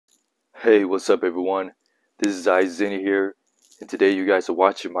Hey, what's up everyone? This is AZN here, and today you guys are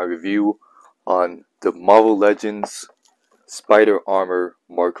watching my review on the Marvel Legends Spider Armor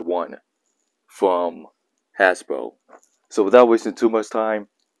Mark 1 from Hasbro. So without wasting too much time,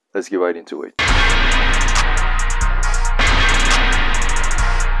 let's get right into it.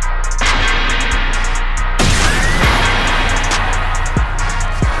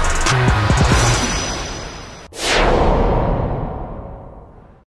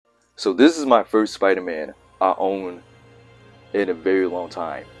 So this is my first Spider-Man I own in a very long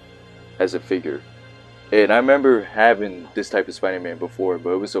time as a figure. And I remember having this type of Spider-Man before, but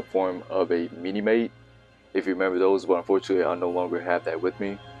it was a form of a mini-mate, if you remember those, but unfortunately I no longer have that with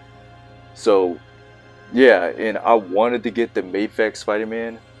me. So yeah, and I wanted to get the Mayfax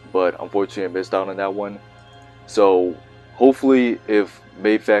Spider-Man, but unfortunately I missed out on that one. So hopefully if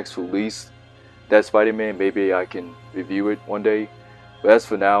Mayfax released that Spider-Man, maybe I can review it one day. But as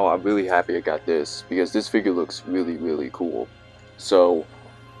for now, I'm really happy I got this because this figure looks really cool. So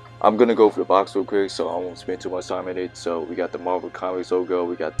I'm gonna go for the box real quick so I won't spend too much time in it. So we got the Marvel Comics logo,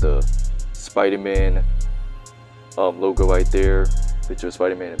 we got the Spider-Man logo right there, picture of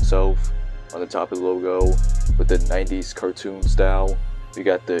Spider-Man himself on the top of the logo with the 90s cartoon style. We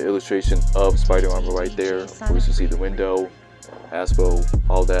got the illustration of Spider Armor right there. Of course you see the window, Hasbro,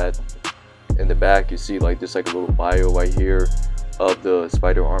 all that. In the back you see like there's like a little bio right here of the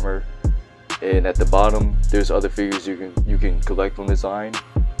Spider Armor, and at the bottom there's other figures you can collect from this line.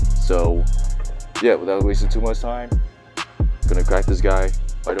 So yeah, without wasting too much time, I'm gonna crack this guy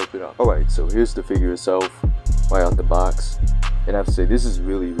right open up. Alright, so here's the figure itself right out the box, and I have to say this is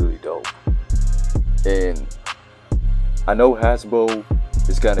really dope. And I know Hasbro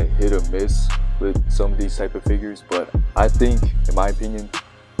is kind of hit or miss with some of these type of figures, but I think, in my opinion,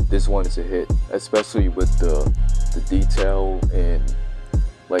 this one is a hit, especially with the detail and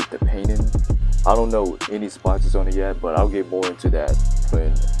like the painting. I don't know any sponsors on it yet, but I'll get more into that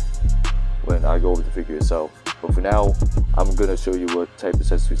when I go over the figure itself. But for now, I'm gonna show you what type of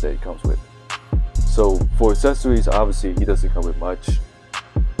accessories that it comes with. So for accessories, obviously he doesn't come with much,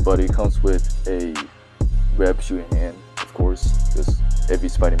 but he comes with a web shooting hand, of course, because every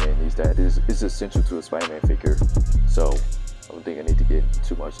Spider-Man needs that. It's essential to a Spider-Man figure, so I don't think I need to get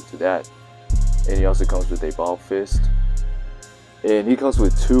too much into that. And he also comes with a ball fist, and he comes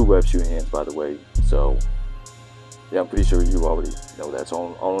with 2 web shooting hands, by the way. So yeah, I'm pretty sure you already know that,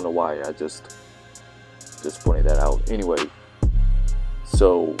 so I don't know why I just pointed that out. Anyway,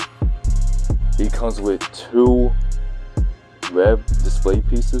 so he comes with 2 web display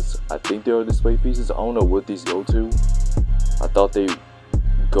pieces. I think they are display pieces. I don't know what these go to. I thought they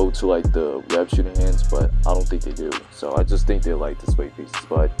go to like the web shooting hands, but I don't think they do. So I just think they're like display pieces.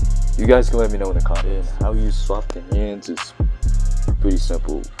 But you guys can let me know in the comments. And how you swap the hands is pretty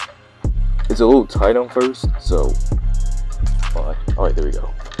simple. It's a little tight on first, so alright, there we go.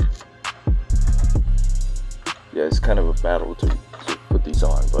 Yeah, it's kind of a battle to put these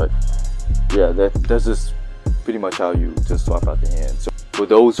on, but yeah, that's just pretty much how you just swap out the hands. So for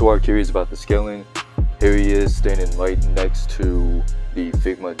those who are curious about the scaling, here he is standing right next to the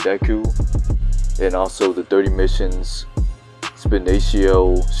Figma Deku, and also the 30 missions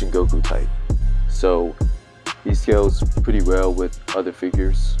Spinatio Shingoku type. So he scales pretty well with other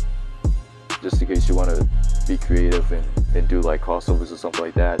figures, just in case you want to be creative and do like crossovers or something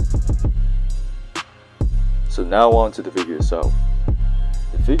like that. So now on to the figure itself.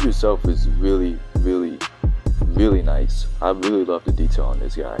 The figure itself is really nice. I really love the detail on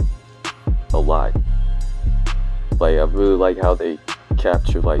this guy a lot. Like, I really like how they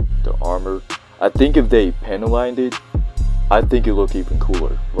capture like the armor. I think if they pen aligned it, I think it look even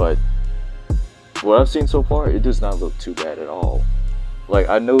cooler, but what I've seen so far, it does not look too bad at all. Like,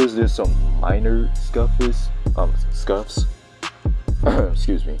 I noticed there's some minor scuffs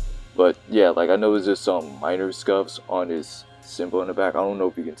excuse me, but yeah, like I noticed there's some minor scuffs on his symbol in the back. I don't know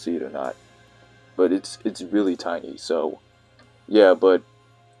if you can see it or not, but it's really tiny. So yeah, but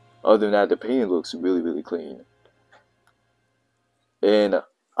other than that, the painting looks really clean. And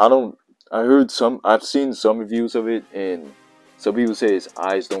I've seen some reviews of it, and some people say his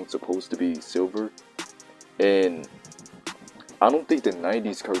eyes don't supposed to be silver, and I don't think the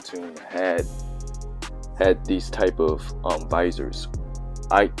 90s cartoon had these type of visors.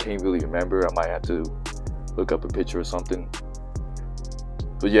 I can't really remember. I might have to look up a picture or something.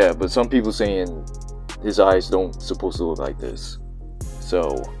 But yeah, but some people saying his eyes don't supposed to look like this,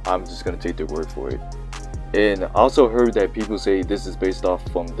 so I'm just gonna take their word for it. And I also heard that people say this is based off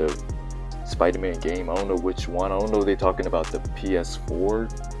from the Spider-Man game. I don't know which one. I don't know if they're talking about the PS4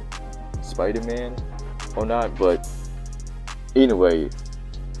 Spider-Man or not, but anyway,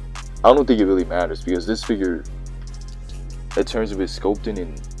 I don't think it really matters because this figure, in terms of its sculpting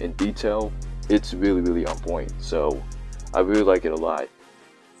and detail, it's really on point. So I really like it a lot.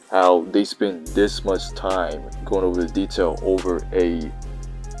 How they spend this much time going over the detail over a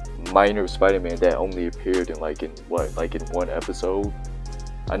minor Spider-Man that only appeared in like in one episode.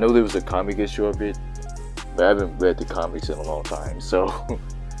 I know there was a comic issue of it, but I haven't read the comics in a long time. So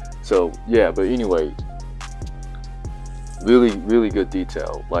so yeah, but anyway, really good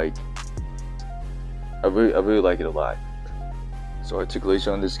detail. Like I really like it a lot. So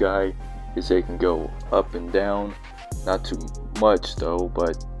articulation on this guy is they can go up and down, not too much though,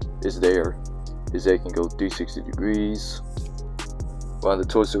 but it's there. Is they can go 360 degrees. Around the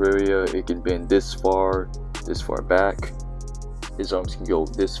torso area, it can bend this far back. His arms can go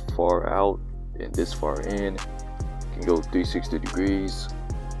this far out and this far in. Can go 360 degrees.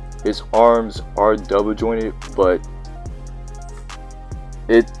 His arms are double jointed, but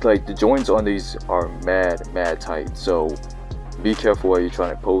it like the joints on these are mad tight. So be careful while you're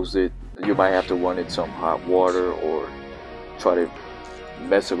trying to pose it. You might have to run in some hot water or try to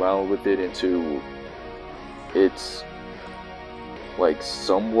mess around with it until it's like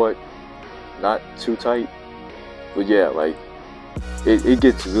somewhat not too tight. But yeah, like it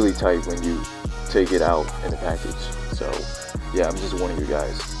gets really tight when you take it out in the package. So yeah, I'm just warning you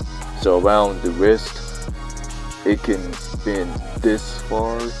guys. So around the wrist, it can bend this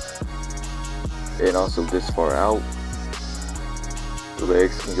far and also this far out. The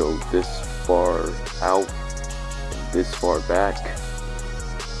legs can go this far out and this far back.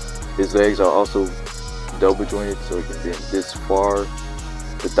 His legs are also double jointed, so it can bend this far.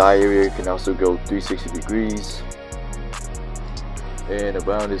 The thigh area can also go 360 degrees. And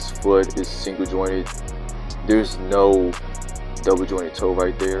around his foot is single jointed. There's no double jointed toe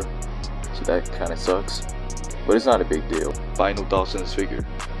right there, so that kind of sucks, but it's not a big deal. Final thoughts on this figure: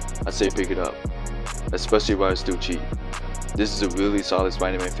 I say pick it up, especially while it's still cheap. This is a really solid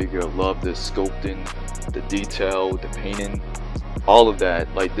Spider-Man figure. I love the sculpting, the detail, the painting, all of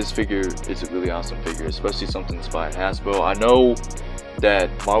that. Like, this figure is a really awesome figure, especially something that's by Hasbro. I know that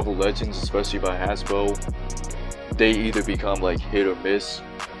Marvel Legends, especially by Hasbro, they either become like hit or miss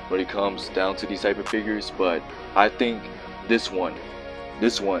when it comes down to these type of figures, but I think this one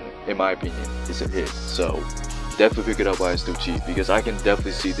in my opinion is a hit. So definitely pick it up while it's still cheap, because I can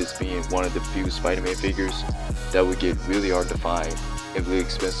definitely see this being one of the few Spider-Man figures that would get really hard to find and really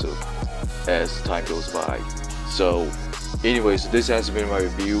expensive as time goes by. So anyways, this has been my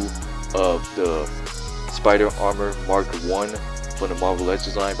review of the Spider Armor Mark 1 from the Marvel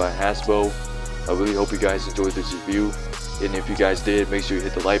Legends line by Hasbro. I really hope you guys enjoyed this review, and if you guys did, make sure you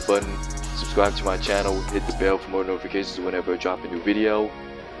hit the like button, subscribe to my channel, hit the bell for more notifications whenever I drop a new video.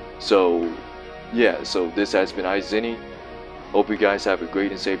 So yeah, so this has been AZN. Hope you guys have a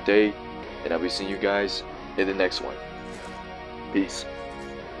great and safe day, and I'll be seeing you guys in the next one. Peace.